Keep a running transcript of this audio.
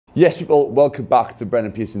Yes people, welcome back to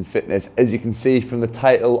Pearson Fitness. As you can see from the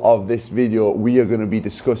title of this video, we are going to be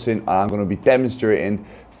discussing and I'm going to be demonstrating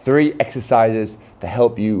 3 exercises to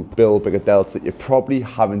help you build bigger delts that you probably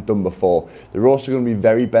haven't done before. They're also going to be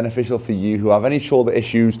very beneficial for you who have any shoulder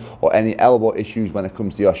issues or any elbow issues when it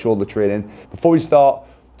comes to your shoulder training. Before we start,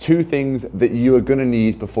 2 things that you are going to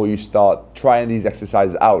need before you start trying these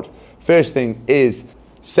exercises out. First thing is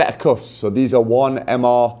set of cuffs. So these are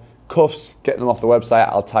 1MR cuffs. Get them off the website,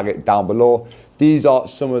 I'll tag it down below. These are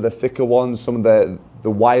some of the thicker ones, some of the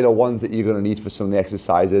wider ones that you're going to need for some of the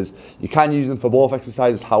exercises. You can use them for both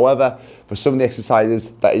exercises, however, for some of the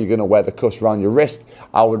exercises that you're going to wear the cuffs around your wrist,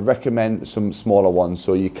 I would recommend some smaller ones.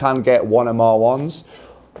 So you can get 1MR ones,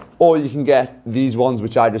 or you can get these ones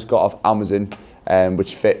which I just got off Amazon,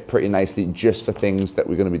 which fit pretty nicely just for things that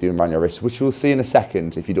we're going to be doing around your wrist, which we'll see in a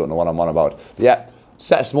second if you don't know what I'm on about. But yeah,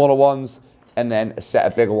 set of smaller ones, and then a set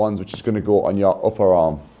of bigger ones, which is going to go on your upper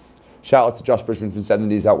arm. Shout out to Josh Bridgman for sending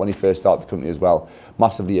these out when he first started the company as well.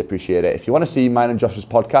 Massively appreciate it. If you want to see mine and Josh's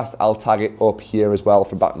podcast, I'll tag it up here as well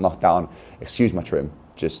for Back Knockdown. Excuse my trim.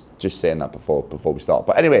 Just saying that before we start.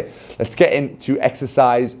 But anyway, let's get into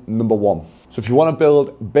exercise number 1. So if you want to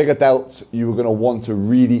build bigger delts, you are going to want to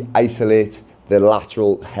really isolate the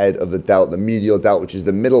lateral head of the delt, the medial delt, which is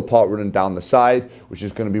the middle part running down the side, which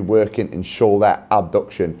is going to be working in shoulder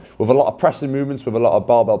abduction. With a lot of pressing movements, with a lot of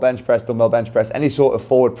barbell bench press, dumbbell bench press, any sort of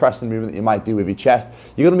forward pressing movement that you might do with your chest,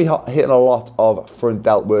 you're going to be hitting a lot of front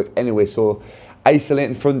delt work anyway. So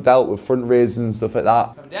isolating front delt with front raises and stuff like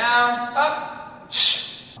that, come down, up,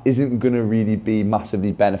 isn't going to really be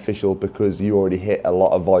massively beneficial because you already hit a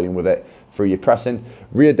lot of volume with it through your pressing.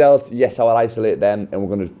 Rear delts, yes, I will isolate them, and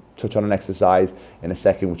we're going to touch on an exercise in a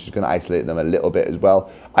second which is going to isolate them a little bit as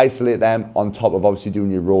well. Isolate them on top of obviously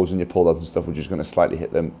doing your rows and your pull downs and stuff, which is going to slightly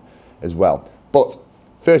hit them as well. But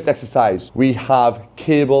first exercise, we have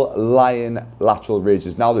cable lying lateral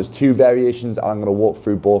raises. Now there's 2 variations and I'm going to walk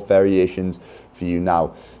through both variations for you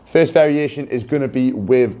now. First variation is going to be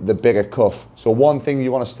with the bigger cuff. So one thing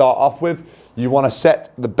you want to start off with, you want to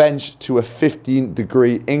set the bench to a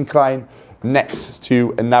 15-degree incline next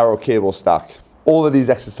to a narrow cable stack. All of these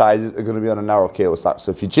exercises are going to be on a narrow cable stack. So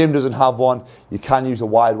if your gym doesn't have one, you can use a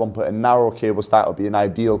wide one, but a narrow cable stack will be an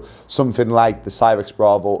ideal. Something like the Cybex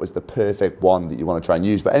Bravo is the perfect one that you want to try and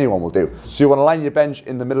use, but anyone will do. So you want to line your bench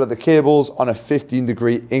in the middle of the cables on a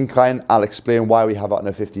 15-degree incline. I'll explain why we have it on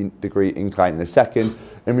a 15-degree incline in a second.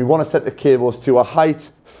 And we want to set the cables to a height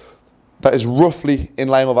that is roughly in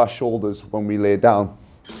line with our shoulders when we lay down.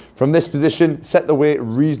 From this position, set the weight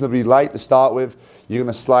reasonably light to start with. You're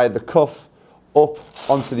going to slide the cuff up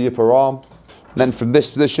onto the upper arm. And then from this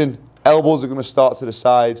position, elbows are going to start to the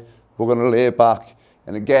side. We're going to lay back.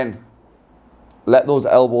 And again, let those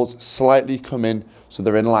elbows slightly come in so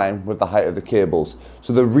they're in line with the height of the cables.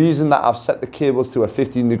 So the reason that I've set the cables to a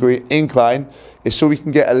 15-degree incline is so we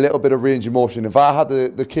can get a little bit of range of motion. If I had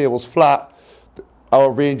the cables flat,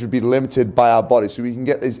 our range would be limited by our body. So we can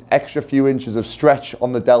get these extra few inches of stretch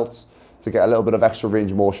on the delts to get a little bit of extra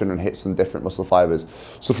range of motion and hit some different muscle fibers.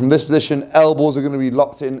 So from this position, elbows are going to be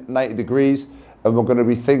locked in 90 degrees, and we're going to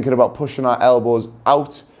be thinking about pushing our elbows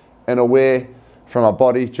out and away from our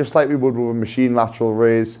body, just like we would with a machine lateral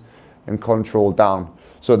raise and control down.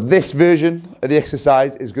 So this version of the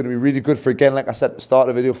exercise is going to be really good for, again, like I said at the start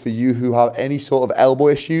of the video, for you who have any sort of elbow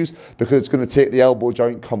issues, because it's going to take the elbow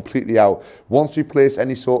joint completely out. Once we place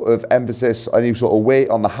any sort of emphasis, any sort of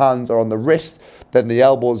weight on the hands or on the wrist, then the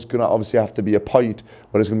elbow is going to obviously have to be a point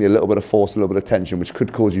where there's going to be a little bit of force, a little bit of tension, which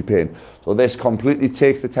could cause you pain. So this completely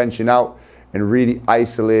takes the tension out and really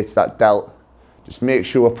isolates that delt. Just make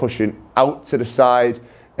sure we're pushing out to the side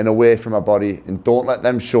and away from our body, and don't let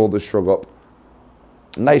them shoulders shrug up.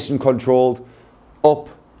 Nice and controlled, up,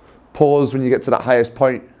 pause when you get to that highest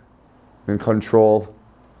point, then control,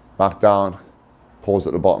 back down, pause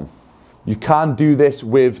at the bottom. You can do this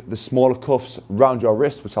with the smaller cuffs around your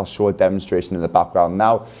wrist, which I'll show a demonstration in the background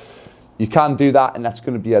now. You can do that, and that's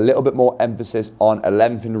going to be a little bit more emphasis on a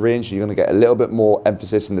length and range. So you're going to get a little bit more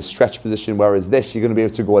emphasis in the stretch position, whereas this, you're going to be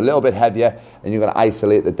able to go a little bit heavier, and you're going to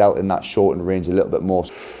isolate the delt in that shortened range a little bit more.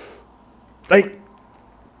 Like,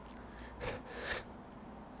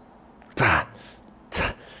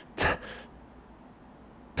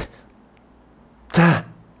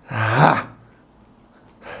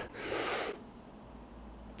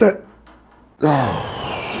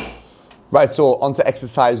 Right, so on to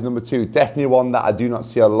exercise number 2. Definitely one that I do not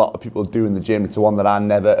see a lot of people do in the gym. It's one that I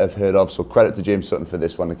never have heard of. So credit to James Sutton for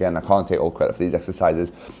this one. Again, I can't take all credit for these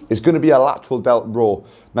exercises. It's going to be a lateral delt row.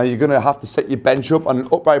 Now you're going to have to set your bench up on an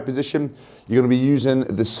upright position. You're going to be using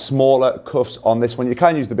the smaller cuffs on this one. You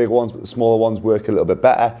can use the big ones, but the smaller ones work a little bit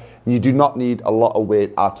better. And you do not need a lot of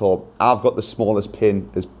weight at all. I've got the smallest pin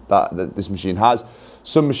that this machine has.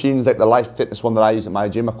 Some machines, like the Life Fitness one that I use at my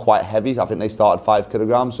gym, are quite heavy. I think they start at 5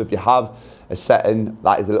 kilograms. So if you have a setting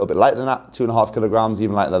that is a little bit lighter than that, 2.5 kilograms,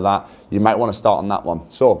 even lighter than that, you might want to start on that one.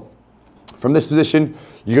 So from this position,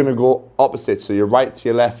 you're going to go opposite. So you're right to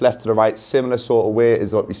your left, left to the right, similar sort of way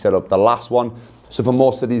as what we set up the last one. So for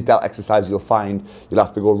most of these delt exercises, you'll find you'll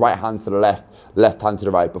have to go right hand to the left, left hand to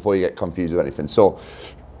the right before you get confused with anything. So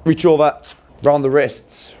reach over, round the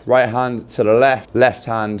wrists, right hand to the left, left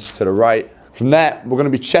hand to the right. From there, we're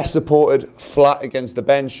going to be chest supported, flat against the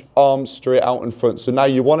bench, arms straight out in front. So now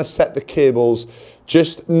you want to set the cables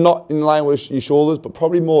just not in line with your shoulders, but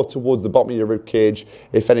probably more towards the bottom of your rib cage,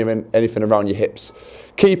 if anything around your hips.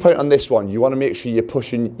 Key point on this one, you want to make sure you're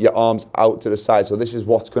pushing your arms out to the side. So this is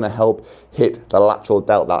what's going to help hit the lateral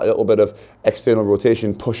delt, that little bit of external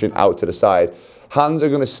rotation pushing out to the side. Hands are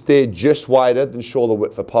going to stay just wider than shoulder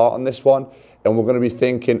width apart on this one. And we're going to be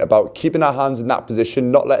thinking about keeping our hands in that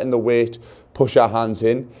position, not letting the weight push our hands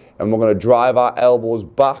in. And we're going to drive our elbows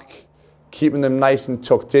back, keeping them nice and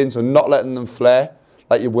tucked in. So not letting them flare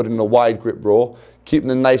like you would in a wide grip row. Keeping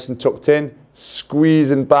them nice and tucked in,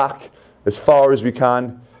 squeezing back as far as we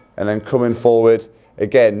can, and then coming forward.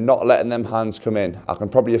 Again, not letting them hands come in. I can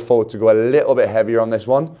probably afford to go a little bit heavier on this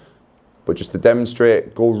one, but just to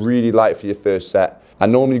demonstrate, go really light for your first set. I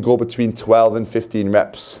normally go between 12 and 15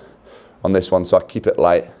 reps on this one, so I keep it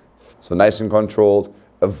light. So nice and controlled,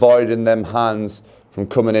 avoiding them hands from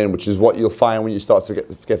coming in, which is what you'll find when you start to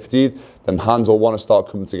get fatigued. Them hands will want to start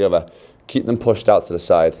coming together. Keep them pushed out to the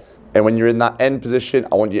side. And when you're in that end position,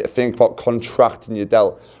 I want you to think about contracting your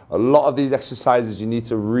delt. A lot of these exercises, you need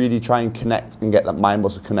to really try and connect and get that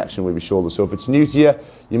mind-muscle connection with your shoulders. So if it's new to you,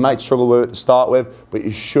 you might struggle with it to start with, but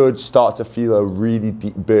you should start to feel a really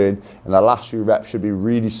deep burn. And the last few reps should be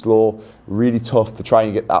really slow, really tough to try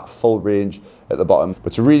and get that full range at the bottom. But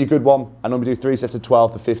it's a really good one. I normally do 3 sets of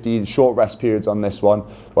 12 to 15, short rest periods on this one,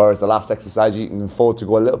 whereas the last exercise, you can afford to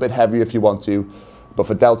go a little bit heavier if you want to. But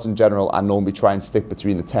for delts in general, I normally try and stick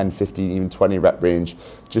between the 10, 15, even 20 rep range,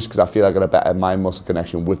 just because I feel I got a better mind-muscle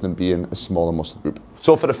connection with them being a smaller muscle group.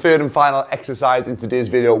 So for the third and final exercise in today's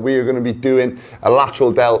video, we are going to be doing a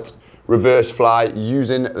lateral delt reverse fly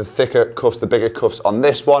using the thicker cuffs, the bigger cuffs on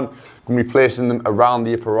this one. I'm going to be placing them around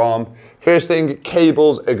the upper arm. First thing,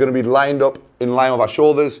 cables are going to be lined up in line with our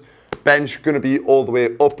shoulders. Bench going to be all the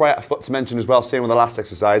way upright. I forgot to mention as well, same with the last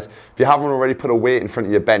exercise, if you haven't already put a weight in front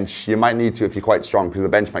of your bench, you might need to if you're quite strong, because the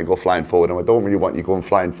bench might go flying forward, and I don't really want you going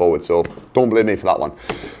flying forward, so don't blame me for that one.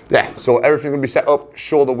 Yeah, so everything going to be set up,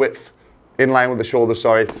 shoulder width, in line with the shoulders,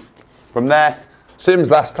 sorry. From there, same as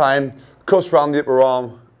last time, cuffs around the upper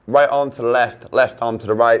arm, right arm to the left, left arm to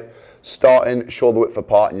the right, starting shoulder width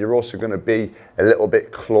apart, and you're also going to be a little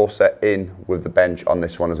bit closer in with the bench on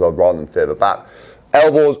this one as well, rather than further back.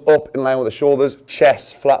 Elbows up in line with the shoulders,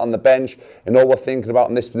 chest flat on the bench, and all we're thinking about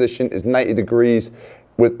in this position is 90 degrees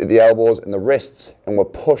with the elbows and the wrists, and we're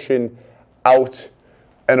pushing out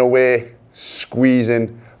and away,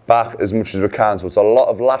 squeezing back as much as we can. So it's a lot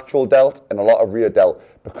of lateral delt and a lot of rear delt.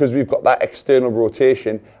 Because we've got that external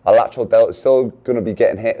rotation, our lateral delt is still going to be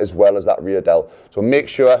getting hit as well as that rear delt. So make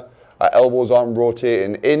sure our elbows aren't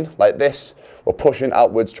rotating in like this. We're pushing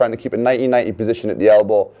outwards, trying to keep a 90-90 position at the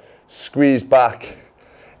elbow, squeeze back,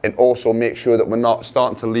 and also make sure that we're not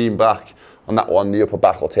starting to lean back on that one. The upper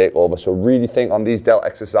back will take over. So really think on these delt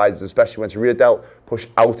exercises, especially when it's rear delt, push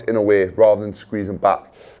out in a way rather than squeezing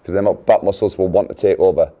back, because then back muscles will want to take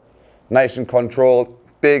over. Nice and controlled,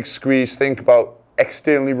 big squeeze. Think about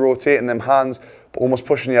externally rotating them hands, but almost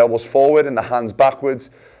pushing the elbows forward and the hands backwards,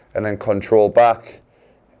 and then control back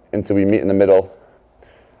until we meet in the middle,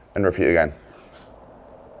 and repeat again.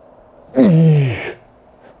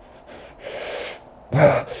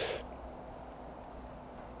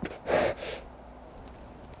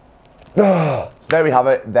 So there we have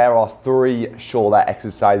it. There are 3 shoulder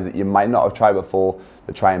exercises that you might not have tried before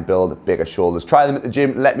to try and build bigger shoulders. Try them at the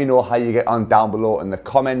gym. Let me know how you get on down below in the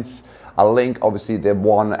comments. I'll link obviously the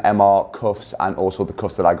 1MR cuffs and also the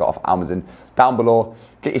cuffs that I got off Amazon down below.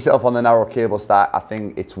 Get yourself on the narrow cable stack. I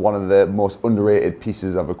think it's one of the most underrated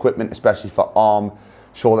pieces of equipment, especially for arm,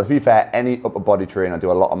 shoulder. To be fair, any upper body training, I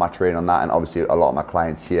do a lot of my training on that, and obviously a lot of my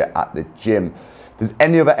clients here at the gym. If there's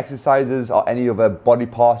any other exercises or any other body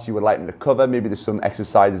parts you would like me to cover, maybe there's some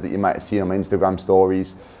exercises that you might have seen on my Instagram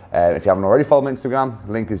stories If you haven't already followed me on Instagram,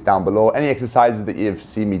 link is down below. Any exercises that you've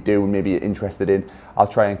seen me do and maybe you're interested in, I'll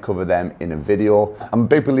try and cover them in a video. I'm a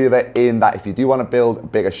big believer in that if you do want to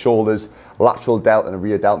build bigger shoulders, lateral delt and a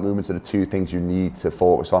rear delt movements are the two things you need to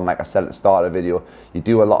focus on. Like I said at the start of the video, you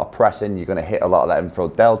do a lot of pressing, you're going to hit a lot of that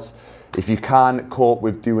infrared delts. If you can cope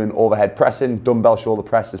with doing overhead pressing, dumbbell shoulder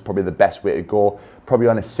press is probably the best way to go. Probably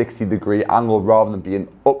on a 60-degree angle rather than being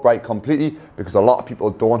upright completely, because a lot of people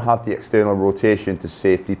don't have the external rotation to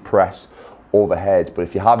safely press overhead. But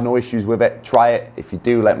if you have no issues with it, try it. If you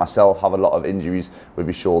do, like myself, have a lot of injuries with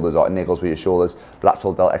your shoulders or niggles with your shoulders,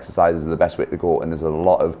 lateral delt exercises are the best way to go. And there's a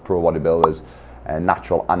lot of pro bodybuilders,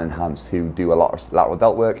 natural and enhanced, who do a lot of lateral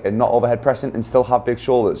delt work and not overhead pressing and still have big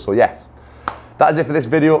shoulders. So yes. That is it for this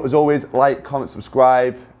video. As always, like, comment,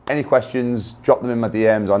 subscribe. Any questions, drop them in my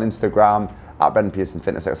DMs on Instagram at Pearson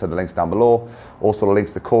Fitness. Like I said, the link's down below. Also, the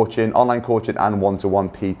links to coaching, online coaching and one-to-one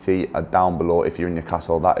PT are down below. If you're in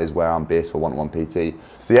Newcastle, that is where I'm based for one-to-one PT.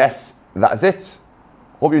 So yes, that is it.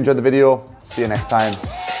 Hope you enjoyed the video. See you next time.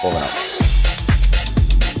 Over and out.